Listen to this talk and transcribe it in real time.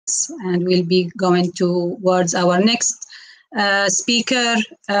and we'll be going towards our next speaker.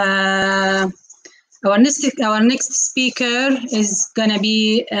 Our next speaker is going to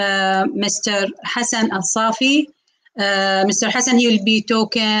be Mr. Hassan Al-Safi. Mr. Hassan, he will be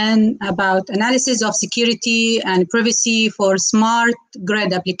talking about analysis of security and privacy for smart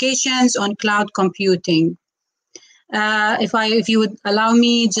grid applications on cloud computing. If you would allow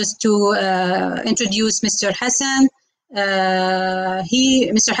me just to introduce Mr. Hassan.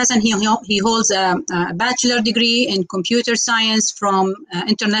 Mr. Hassan, he holds a bachelor degree in computer science from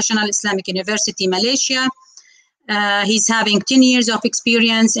International Islamic University, Malaysia. He's having 10 years of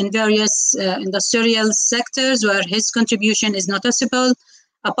experience in various industrial sectors where his contribution is noticeable.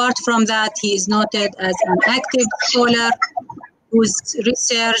 Apart from that, he is noted as an active scholar whose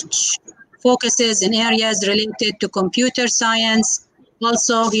research focuses in areas related to computer science.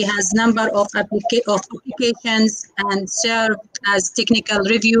 Also, he has a number of applications and served as technical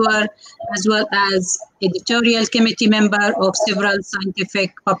reviewer as well as editorial committee member of several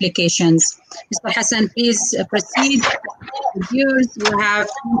scientific publications. Mr. Hassan, please proceed. Yours, you have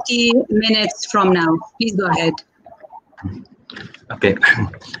 20 minutes from now. Please go ahead. Okay.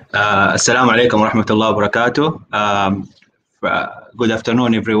 Assalamu alaikum wa rahmatullahi wa barakatuh. Good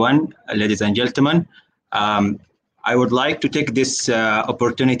afternoon, everyone, ladies and gentlemen. I would like to take this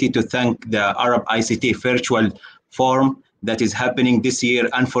opportunity to thank the Arab ICT virtual forum that is happening this year.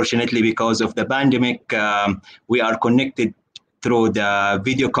 Unfortunately, because of the pandemic, we are connected through the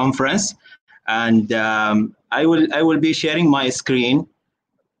video conference, and I will be sharing my screen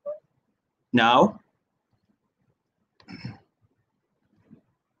now.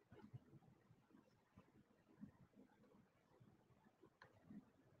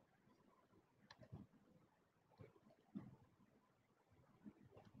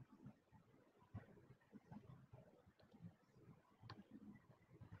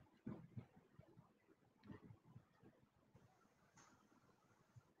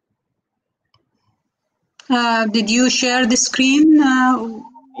 Did you share the screen?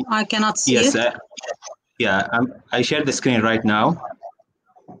 I cannot see it. Yes, yeah, I shared the screen right now.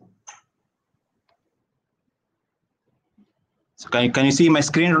 So can you see my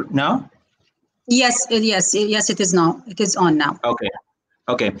screen now? Yes, it is now. It is on now.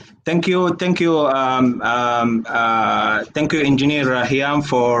 Okay. Thank you, Engineer Hiam,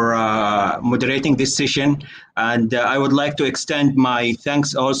 for moderating this session. And I would like to extend my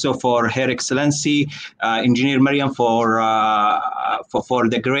thanks also for Her Excellency, Engineer Mariam, for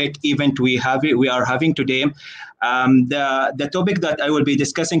the great event we are having today. The topic that I will be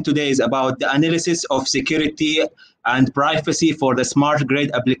discussing today is about the analysis of security and privacy for the smart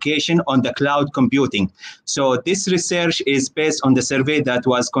grid application on the cloud computing. So this research is based on the survey that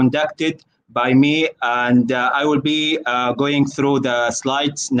was conducted by me, and I will be going through the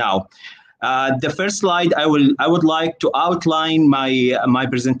slides now. The first slide, I would like to outline my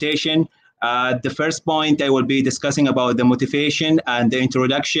presentation. The first point, I will be discussing about the motivation and the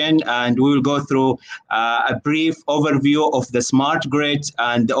introduction, and we will go through a brief overview of the smart grid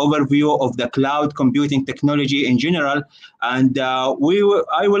and the overview of the cloud computing technology in general. And I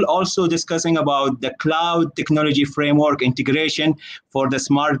will also discussing about the cloud technology framework integration for the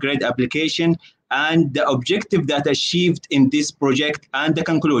smart grid application and the objective that achieved in this project and the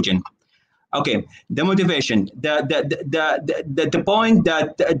conclusion. Okay, the motivation, the point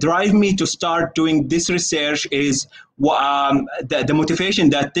that drive me to start doing this research is the motivation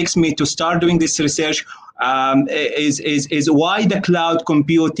that takes me to start doing this research is why the cloud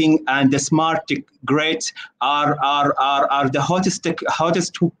computing and the smart grids are the hottest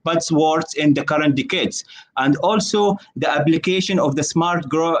buzzwords in the current decades, and also the application of the smart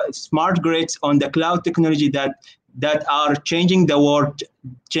grids on the cloud technology that are changing the world.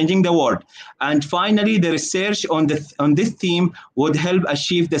 And finally, the research on this theme would help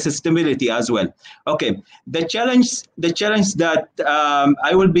achieve the sustainability as well. Okay, the challenge that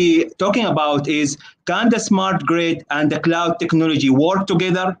I will be talking about is, can the smart grid and the cloud technology work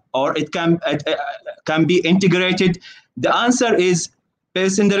together, or it can be integrated? The answer is,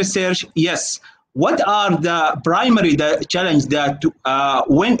 based in the research, yes. What are the primary challenge that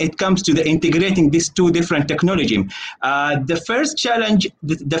when it comes to the integrating these two different technology? The first challenge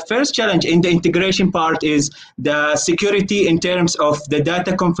in the integration part is the security in terms of the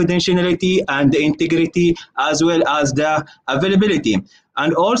data confidentiality and the integrity, as well as the availability,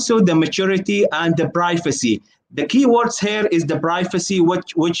 and also the maturity and the privacy. The key words here is the privacy,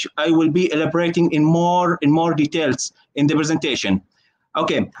 which I will be elaborating in more details in the presentation.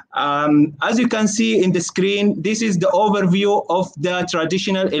 Okay, as you can see in the screen, this is the overview of the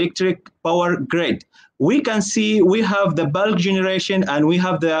traditional electric power grid, we can see we have the bulk generation and we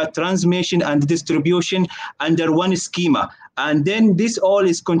have the transmission and distribution under one schema. And then this all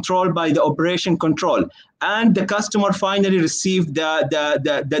is controlled by the operation control. And the customer finally received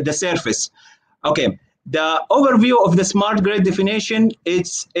the service. Okay. The overview of the smart grid definition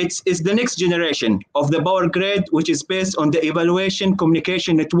is the next generation of the power grid, which is based on the evaluation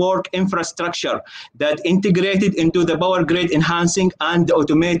communication network infrastructure that integrated into the power grid enhancing and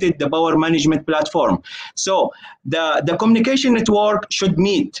automated the power management platform. So the communication network should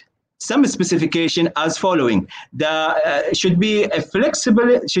meet some specification as following. Should be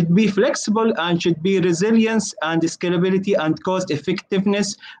flexible and should be resilience and scalability and cost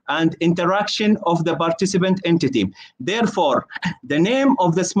effectiveness and interaction of the participant entity. Therefore, the name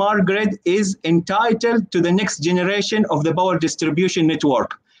of the smart grid is entitled to the next generation of the power distribution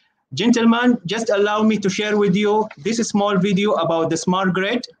network. Gentlemen, just allow me to share with you this small video about the smart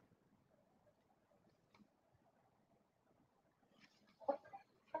grid.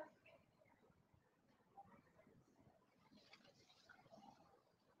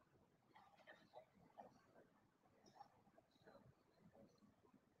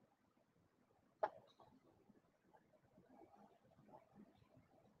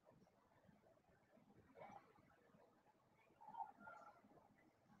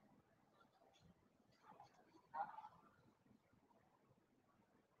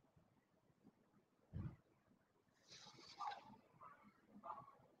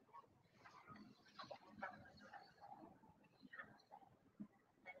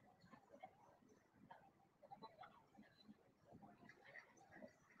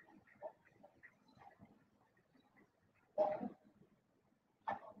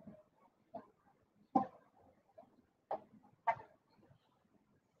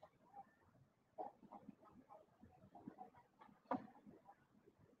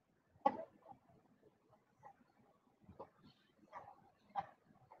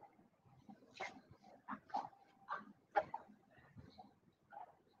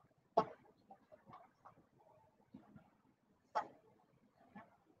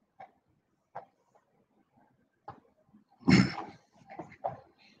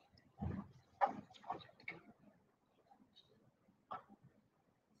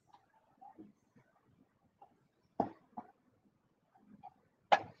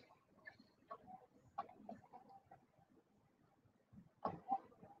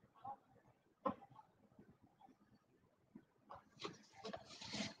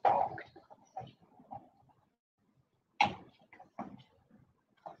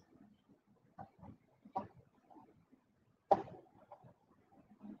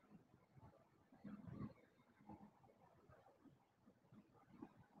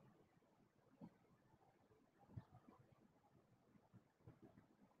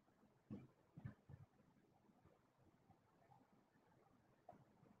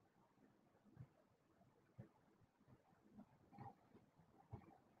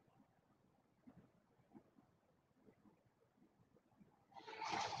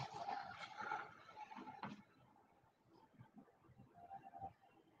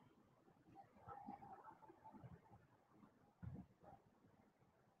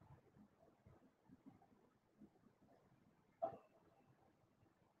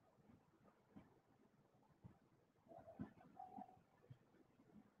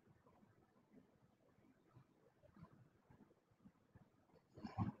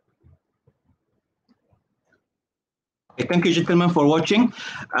 Thank you, gentlemen, for watching.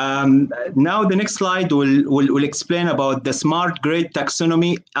 Now, the next slide will explain about the smart grid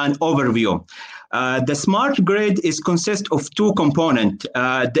taxonomy and overview. The smart grid is consist of two components: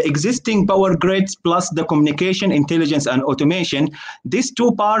 the existing power grids plus the communication, intelligence, and automation. These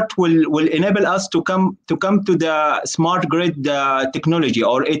two parts will enable us to come to the smart grid technology,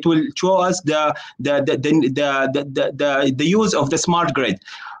 or it will show us the use of the smart grid.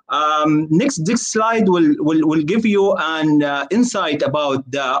 Next slide will give you an insight about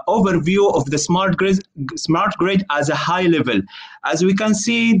the overview of the smart grid as a high level. As we can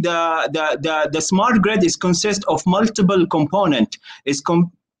see, the smart grid is consist of multiple components.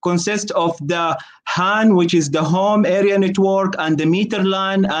 Consists of the HAN, which is the home area network, and the meter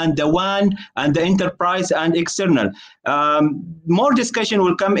LAN, and the WAN, and the enterprise and external. More discussion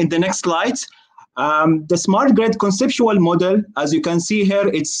will come in the next slides. The smart grid conceptual model, as you can see here,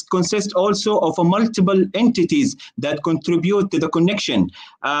 it consists also of multiple entities that contribute to the connection.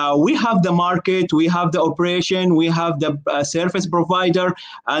 We have the market, we have the operation, we have the service provider,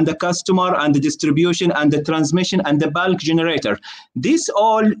 and the customer, and the distribution, and the transmission, and the bulk generator. These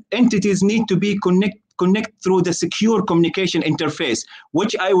all entities need to be connect through the secure communication interface,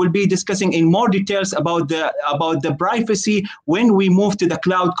 which I will be discussing in more details about the privacy when we move to the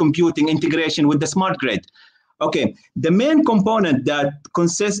cloud computing integration with the smart grid. Okay, the main component that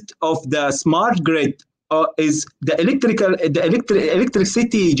consists of the smart grid is the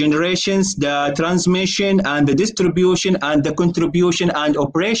electricity generations, the transmission and the distribution and the contribution and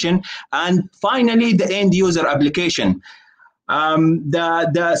operation, and finally the end user application.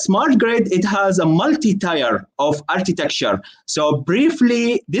 The smart grid, it has a multi-tier of architecture. So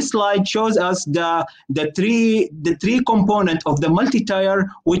briefly, this slide shows us the three component of the multi-tier,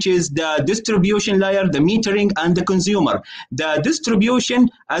 which is the distribution layer, the metering, and the consumer. The distribution,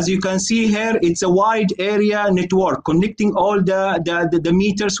 as you can see here, it's a wide area network connecting all the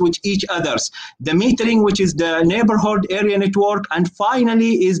meters with each others. The metering, which is the neighborhood area network, and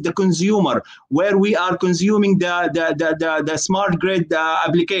finally is the consumer, where we are consuming the smart grid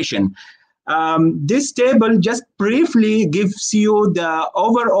application. This table just briefly gives you the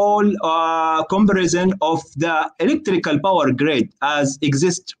overall comparison of the electrical power grid as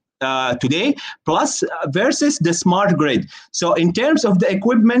exists today, plus versus the smart grid. So in terms of the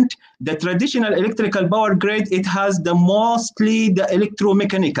equipment, the traditional electrical power grid, it has mostly the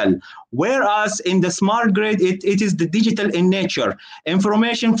electromechanical, whereas in the smart grid, it is the digital in nature.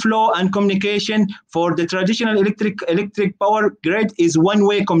 Information flow and communication for the traditional electric power grid is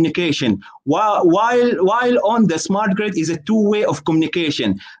one-way communication, while on the smart grid is a two-way of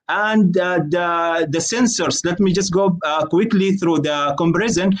communication. And the sensors, let me just go quickly through the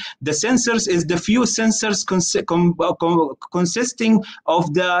comparison. The sensors is the few sensors consisting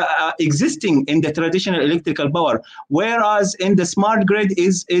of the existing in the traditional electrical power, whereas in the smart grid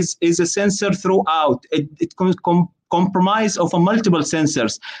is a sensor throughout. It comprise of multiple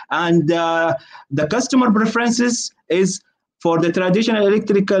sensors, and the customer preferences is for the traditional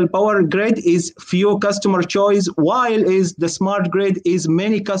electrical power grid is few customer choice, while is the smart grid is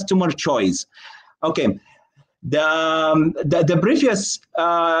many customer choice. Okay. The previous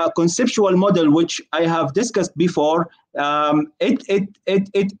conceptual model, which I have discussed before, it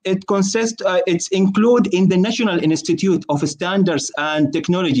consists, it's included in the National Institute of Standards and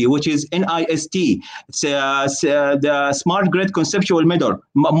Technology, which is NIST. It's the smart grid conceptual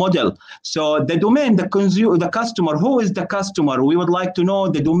model. So the domain, the customer, who is the customer? We would like to know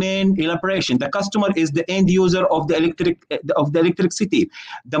the domain elaboration. The customer is the end user of the electricity.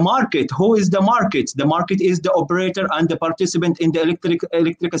 The market, who is the market? The market is the operator and the participant in the electricity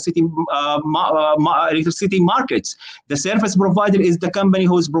markets. The service provider is the company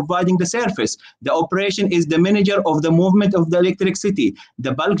who is providing the service. The operation is the manager of the movement of the electricity.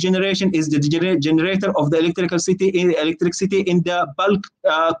 The bulk generation is the generator of the electricity in the bulk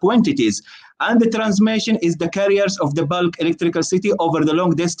quantities. And the transmission is the carriers of the bulk electricity over the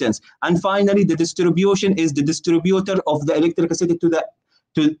long distance. And finally, the distribution is the distributor of the electricity to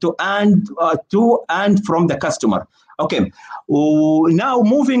and from the customer. Okay, now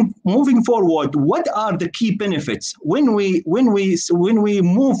moving forward, what are the key benefits when we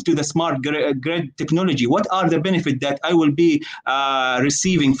move to the smart grid technology? What are the benefits that I will be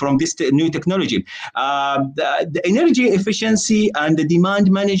receiving from this new technology? The energy efficiency and the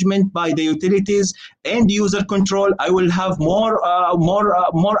demand management by the utilities, end user control. I will have more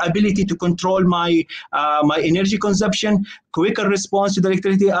ability to control my energy consumption, quicker response to the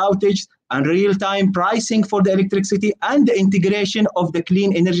electricity outage, and real-time pricing for the electricity, and the integration of the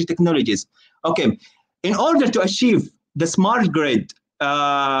clean energy technologies. Okay, in order to achieve the smart grid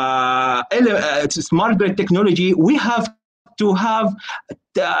technology, we have to have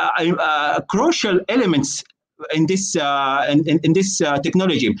crucial elements in this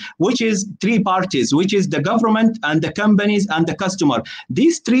technology, which is three parties, which is the government and the companies and the customer.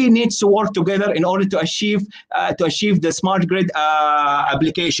 These three needs to work together in order to achieve the smart grid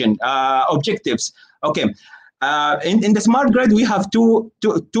application objectives. Okay, in the smart grid we have two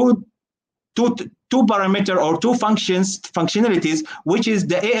parameter or two functionalities, which is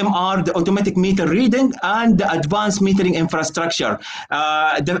the AMR, the automatic meter reading, and the advanced metering infrastructure.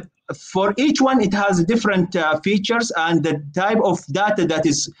 For each one, it has different features and the type of data that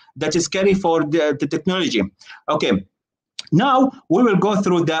is carried for the technology. Okay. Now we will go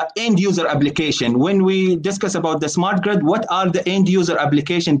through the end user application. When we discuss about the smart grid, what are the end user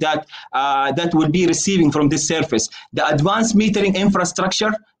application that will be receiving from this service? The advanced metering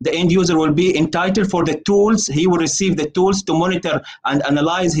infrastructure, the end user will be entitled for the tools. He will receive the tools to monitor and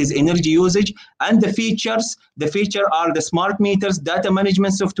analyze his energy usage. And the features are the smart meters, data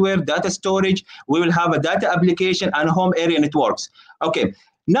management software, data storage. We will have a data application and home area networks. Okay.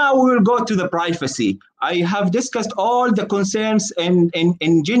 Now we will go to the privacy. I have discussed all the concerns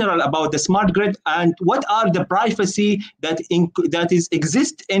in general about the smart grid and what are the privacy that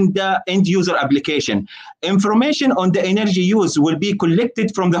exist in the end user application. Information on the energy use will be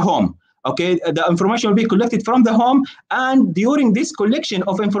collected from the home. Okay, the information will be collected from the home, and during this collection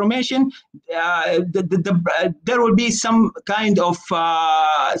of information, there will be some kind of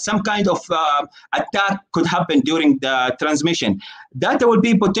attack could happen during the transmission. Data will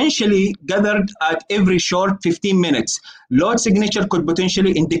be potentially gathered at every short 15 minutes. Load signature could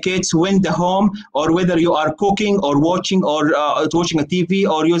potentially indicate when the home, or whether you are cooking or watching watching a TV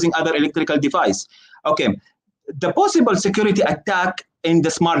or using other electrical device. Okay, the possible security attack in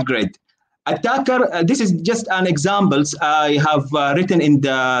the smart grid. Attacker, this is just an examples I have written in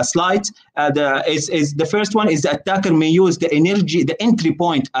the slides. The first one is the attacker may use the entry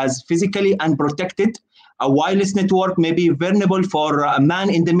point as physically unprotected. A wireless network may be vulnerable for a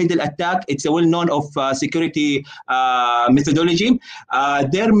man-in-the-middle attack. It's a well-known of security methodology.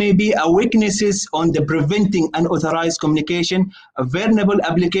 There may be weaknesses on the preventing unauthorized communication. A vulnerable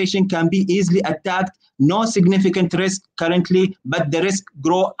application can be easily attacked. No significant risk currently, but the risk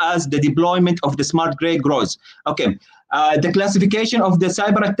grows as the deployment of the smart grid grows. Okay. The classification of the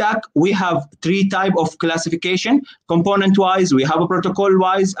cyber attack, we have 3 types of classification: component-wise, we have a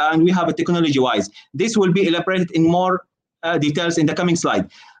protocol-wise, and we have a technology-wise. This will be elaborated in more details in the coming slide.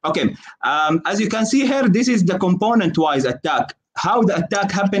 Okay, as you can see here, this is the component-wise attack. How the attack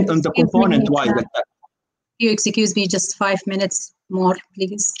happened on the component-wise attack. You excuse me, just 5 minutes more,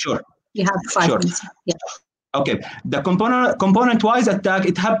 please. Sure. You have 5 minutes. Yeah. Okay, the component-wise attack,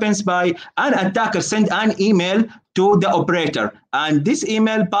 it happens by an attacker send an email to the operator, and this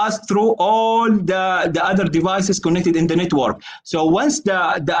email passed through all the other devices connected in the network. So once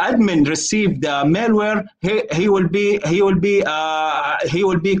the admin received the malware, he will be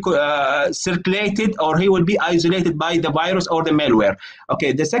circulated, or he will be isolated by the virus or the malware.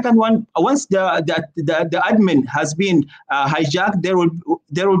 Okay, the second one, once the admin has been hijacked, there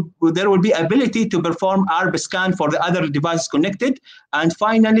will be ability to perform ARP scan for the other devices connected, and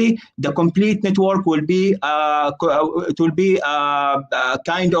finally the complete network will be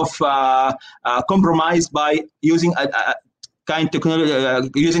kind of compromised by using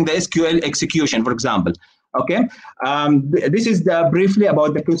using the SQL execution, for example. Okay, this is briefly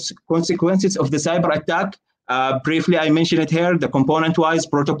about the consequences of the cyber attack. Briefly, I mentioned it here: the component-wise,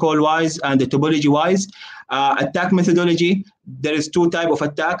 protocol-wise, and the topology-wise. Attack methodology: there is 2 types of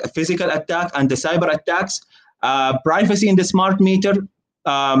attack: a physical attack and the cyber attacks. Privacy in the smart meter.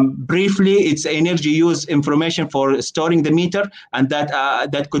 Briefly, it's energy use information for storing the meter, and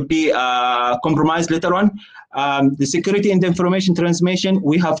that could be compromised later on. The security in the information transmission,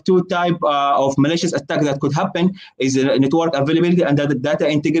 we have 2 types of malicious attack that could happen: is network availability and data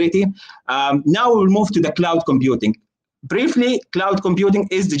integrity. Now we'll move to the cloud computing. Briefly, cloud computing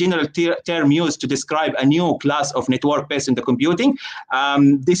is the general term used to describe a new class of network based on the computing.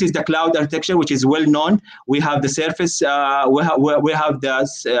 This is the cloud architecture, which is well known. We have the surface, we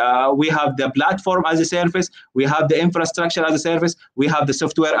have the platform as a service, we have the infrastructure as a service, we have the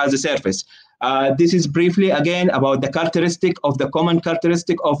software as a service. This is briefly again about the characteristic of the common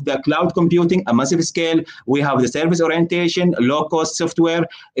characteristic of the cloud computing: a massive scale. We have the service orientation, low-cost software.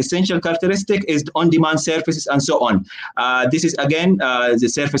 Essential characteristic is on-demand services, and so on. This is again the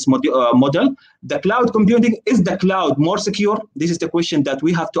service model. The cloud computing, is the cloud more secure? This is the question that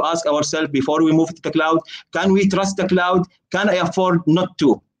we have to ask ourselves before we move to the cloud. Can we trust the cloud? Can I afford not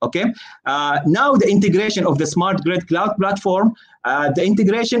to? Okay. Now the integration of the smart grid cloud platform, the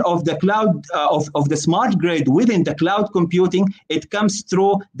integration of the cloud of the smart grid within the cloud computing, it comes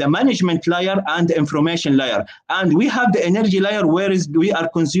through the management layer and the information layer, and we have the energy layer where we are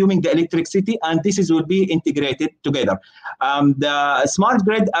consuming the electricity, and will be integrated together. The smart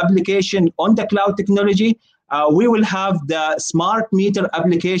grid application on the cloud technology. We will have the smart meter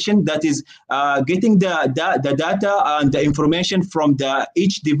application that is getting the data and the information from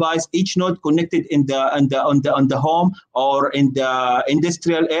each device, each node connected on the home or in the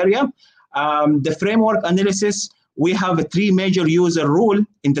industrial area. The framework analysis. We have 3 major user rule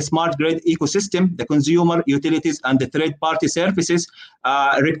in the smart grid ecosystem: the consumer, utilities, and the third-party services.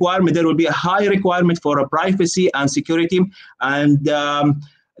 Requirement. There will be a high requirement for a privacy and security, and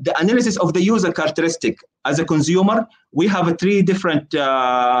the analysis of the user characteristic. As a consumer, we have 3 different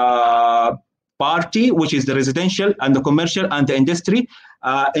party, which is the residential and the commercial and the industry.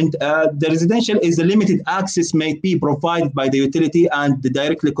 The residential is the limited access may be provided by the utility and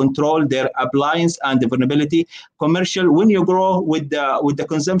directly control their appliance and the vulnerability. Commercial, when you grow with the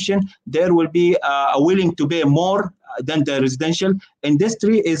consumption, there will be willing to pay more than the residential.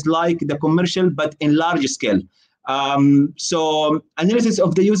 Industry is like the commercial, but in large scale. So analysis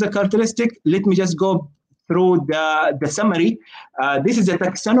of the user characteristic, let me just go through the summary. This is a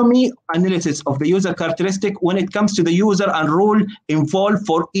taxonomy analysis of the user characteristic when it comes to the user and role involved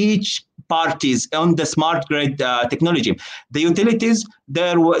for each parties on the smart grid technology. The utilities,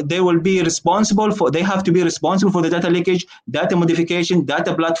 they will be responsible for, they have to be responsible for the data leakage, data modification,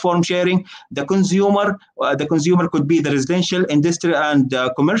 data platform sharing. The consumer could be the residential, industrial, and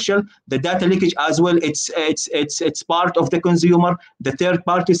commercial. The data leakage as well, it's part of the consumer. The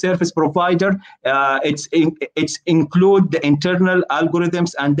third-party service provider, it's include the internal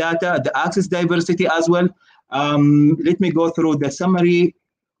algorithms and data, the access diversity as well. Let me go through the summary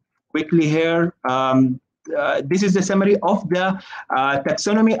quickly here. This is the summary of the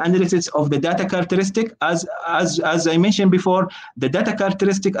taxonomy analysis of the data characteristic. As I mentioned before, the data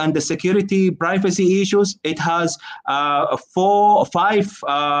characteristic and the security privacy issues, it has five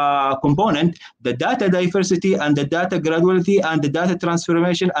components: the data diversity and the data graduality and the data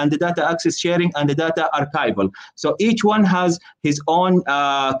transformation and the data access sharing and the data archival. So each one has his own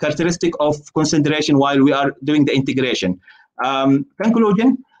characteristic of consideration while we are doing the integration.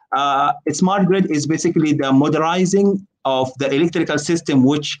 Conclusion. Smart grid is basically the modernizing of the electrical system,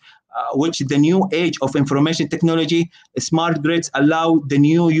 which the new age of information technology. Smart grids allow the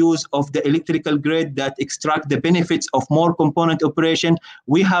new use of the electrical grid that extract the benefits of more component operation.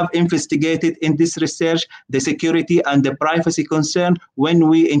 We have investigated in this research the security and the privacy concern when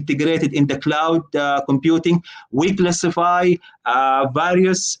we integrated in the cloud computing. We classify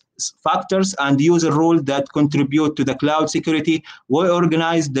various factors and user roles that contribute to the cloud security. We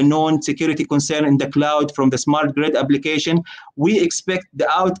organize the known security concern in the cloud from the smart grid application. We expect the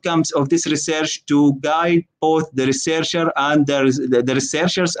outcomes of this research to guide both the researcher and the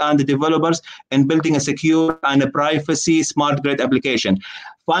researchers and the developers in building a secure and a privacy smart grid application.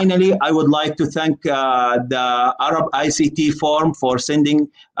 Finally, I would like to thank the Arab ICT Forum for sending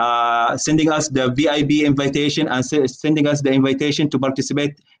us the VIP invitation and sending us the invitation to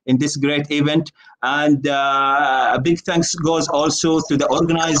participate in this great event. And a big thanks goes also to the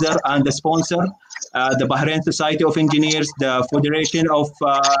organizer and the sponsor, the Bahrain Society of Engineers, the Federation of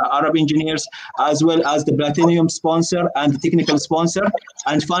Arab Engineers, as well as the Platinum sponsor and the technical sponsor.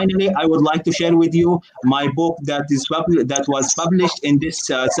 And finally, I would like to share with you my book that was published in this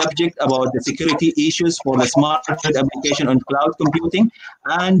subject about the security issues for the smart grid application on cloud computing.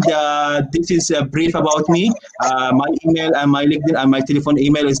 And this is brief about me. My email and my LinkedIn and my telephone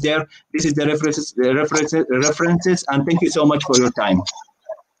email is there. This is the references, and thank you so much for your time.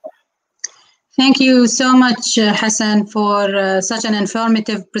 Thank you so much, Hassan, for such an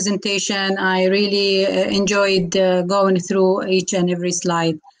informative presentation. I really enjoyed going through each and every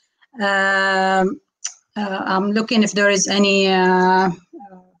slide. I'm looking if there is any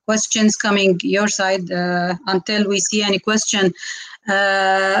questions coming your side. Until we see any question,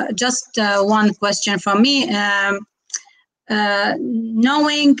 just one question from me.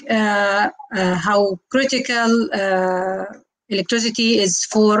 Knowing how critical electricity is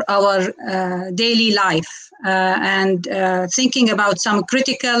for our daily life, and thinking about some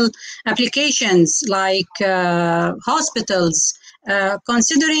critical applications like hospitals,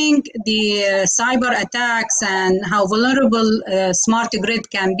 considering the cyber attacks and how vulnerable smart grid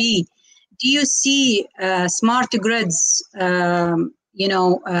can be, do you see smart grids,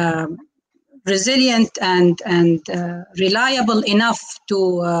 resilient and reliable enough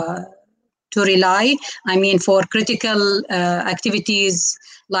to rely? I mean, for critical activities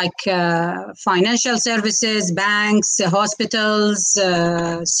like financial services, banks, hospitals,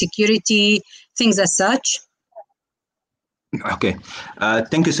 security, things as such. Okay,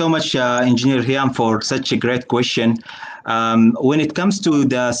 thank you so much, Engineer Hiam, for such a great question. When it comes to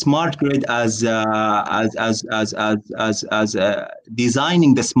the smart grid as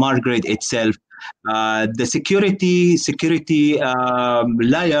designing the smart grid itself, the security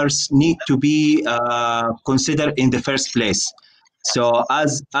layers need to be considered in the first place. So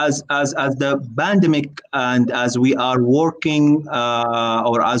as the pandemic and as we are working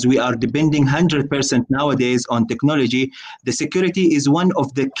or as we are depending 100% nowadays on technology, the security is one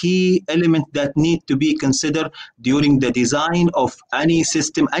of the key elements that need to be considered during the design of any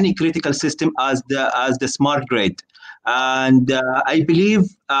system, any critical system as the smart grid. And I believe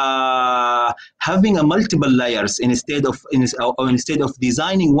having a multiple layers instead of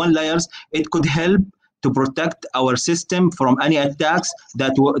designing one layers, it could help to protect our system from any attacks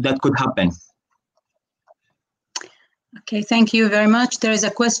that could happen. Okay, thank you very much. There is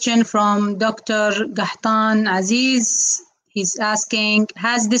a question from Dr. Gahtan Aziz. He's asking,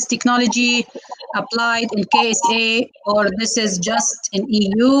 has this technology applied in KSA or this is just in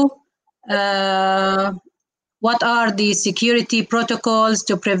EU? What are the security protocols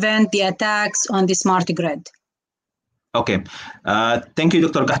to prevent the attacks on the smart grid? Okay, thank you,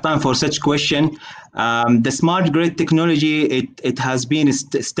 Dr. Gahtan, for such question. The smart grid technology, it has been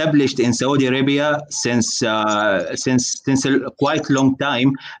established in Saudi Arabia since a quite long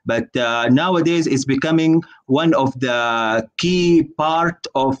time, but nowadays it's becoming one of the key part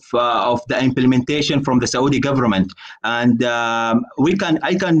of the implementation from the Saudi government, and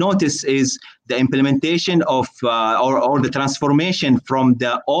I can notice is the implementation of or the transformation from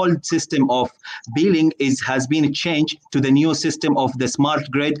the old system of billing has been changed to the new system of the smart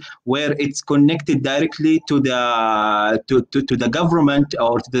grid, where it's connected directly to the government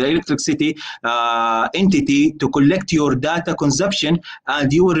or to the electricity entity to collect your data consumption,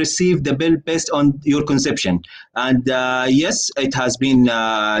 and you will receive the bill based on your consumption. And yes, it has been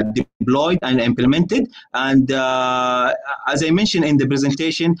deployed and implemented, and as I mentioned in the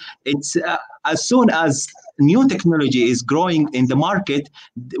presentation, it's as soon as new technology is growing in the market,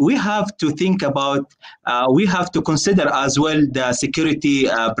 we have to think about, we have to consider as well the security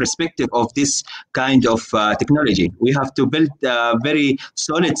perspective of this kind of technology. We have to build a very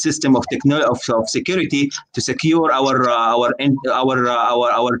solid system of security to secure our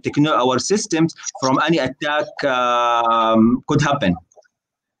systems from any attack could happen.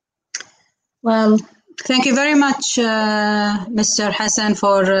 Well, thank you very much, Mr. Hassan,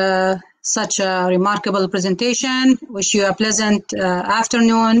 for such a remarkable presentation. Wish you a pleasant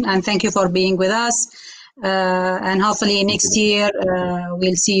afternoon, and thank you for being with us. And hopefully next year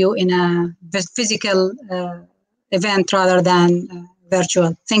we'll see you in a physical event rather than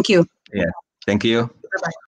virtual. Thank you. Yeah, thank you. Bye-bye.